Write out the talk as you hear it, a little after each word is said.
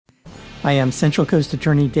I am Central Coast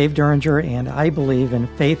Attorney Dave Duringer, and I believe in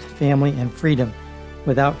faith, family, and freedom.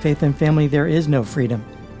 Without faith and family, there is no freedom.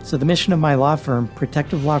 So the mission of my law firm,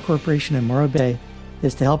 Protective Law Corporation in Morro Bay,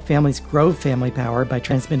 is to help families grow family power by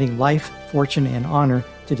transmitting life, fortune, and honor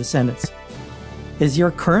to descendants. Is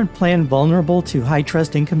your current plan vulnerable to high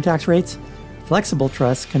trust income tax rates? Flexible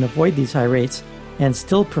trusts can avoid these high rates and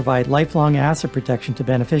still provide lifelong asset protection to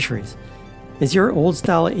beneficiaries. Is your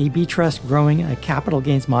old-style AB trust growing a capital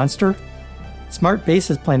gains monster? Smart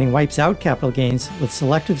basis planning wipes out capital gains with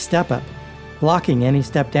selective step-up, blocking any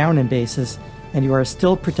step-down in basis, and you are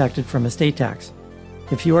still protected from estate tax.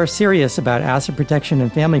 If you are serious about asset protection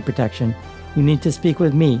and family protection, you need to speak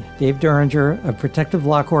with me, Dave Duringer of Protective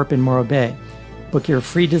Law Corp in Morro Bay. Book your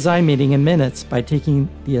free design meeting in minutes by taking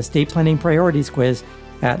the Estate Planning Priorities quiz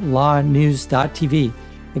at lawnews.tv.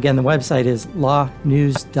 Again, the website is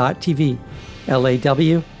lawnews.tv,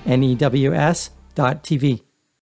 LAWNEWS.tv.